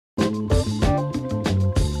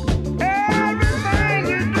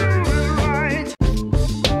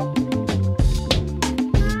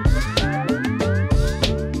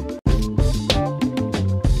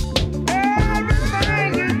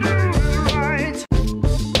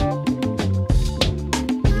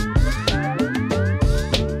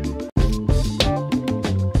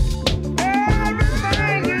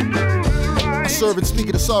Servant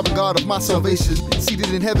speaking the sovereign God of my salvation,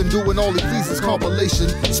 seated in heaven doing all he pleases, compilation,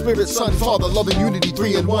 Spirit, Son, Father, loving unity,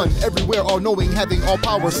 3 in 1, everywhere all knowing, having all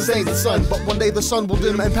power, sustains the sun. But one day the sun will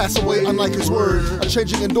dim and pass away, unlike his word,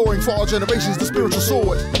 unchanging, enduring for all generations, the spiritual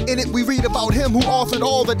sword. In it we read about him who authored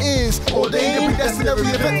all that is, ordained and predestined every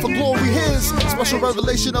event for glory his, special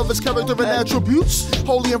revelation of his character and attributes,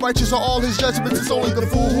 holy and righteous are all his judgments, it's only the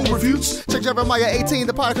fool who refutes. Check Jeremiah 18,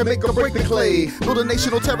 the potter can make or break the clay, build a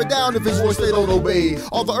nation or tear it down if his voice they don't obey.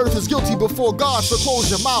 All the earth is guilty before God, so close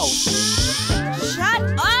your mouth. Shut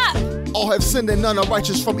up! All have sinned and none are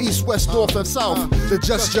righteous, from east, west, north, and south. The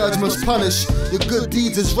just judge must punish. Your good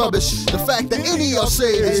deeds is rubbish. The fact that any are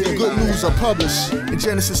saved is the good news are published. In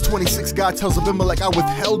Genesis 26, God tells Abimelech, I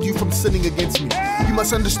withheld you from sinning against me. You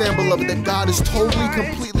must understand, beloved, that God is totally,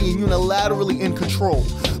 completely, and unilaterally in control.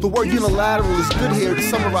 The word unilateral is good here to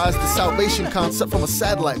summarize the salvation concept from a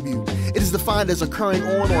satellite view. It is defined as occurring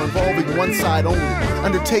on or involving one side only,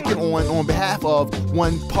 undertaken on behalf of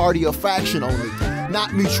one party or faction only,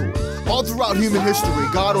 not mutual. All throughout human history,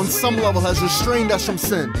 God on some level has restrained us from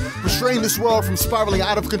sin, restrained this world from spiraling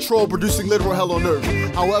out of control, producing literal hell on earth.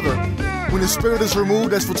 However, when his spirit is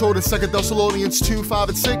removed, as foretold in 2 Thessalonians 2, 5,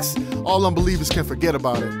 and 6, all unbelievers can forget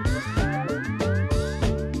about it.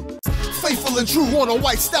 Faithful and true on a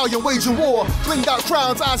white stallion waging war, blinged out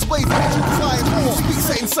crowns, eyes blazing, flying war. Speak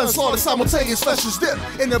Satan's son, slaughter simultaneous, flesh is dipped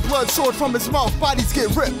in the blood sword from his mouth, bodies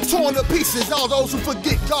get ripped, torn to pieces. All those who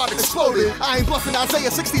forget God exploded. I ain't bluffing.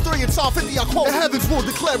 Isaiah 63 and Psalm 50 I quote. The heavens will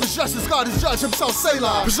declare his justice, God is judge himself,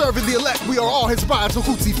 Selah. Preserving the elect, we are all his brides,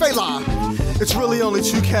 Okuti Felah. It's really only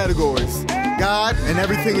two categories, God and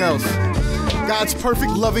everything else. God's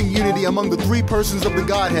perfect loving unity among the three persons of the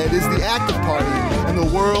Godhead is the active party, and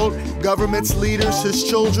the world, governments, leaders, his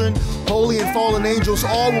children, holy and fallen angels,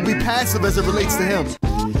 all will be passive as it relates to him.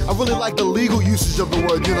 I really like the legal usage of the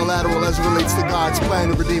word unilateral as it relates to God's plan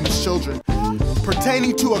to redeem his children.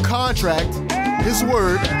 Pertaining to a contract, his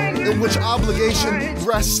word, in which obligation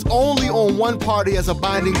rests only on one party as a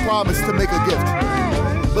binding promise to make a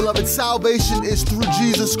gift. Beloved, salvation is through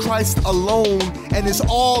Jesus Christ alone and is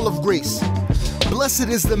all of grace. Blessed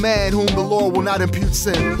is the man whom the Lord will not impute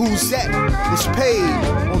sin, whose debt was paid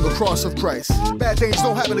on the cross of Christ. Bad things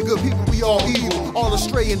don't happen to good people, we all evil, all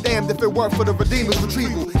astray and damned if it weren't for the Redeemer's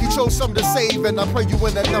retrieval. He chose some to save, and I pray you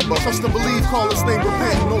win that number. Trust and believe, call his name,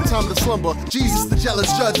 repent, no time to slumber. Jesus, the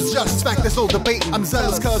jealous judge, is just. In fact, there's no debate. I'm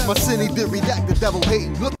zealous cause my sin he did redact, the devil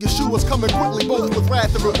hating. Look, Yeshua's coming quickly, both with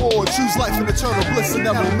wrath and reward. Choose life and eternal bliss and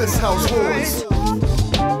never miss house wars.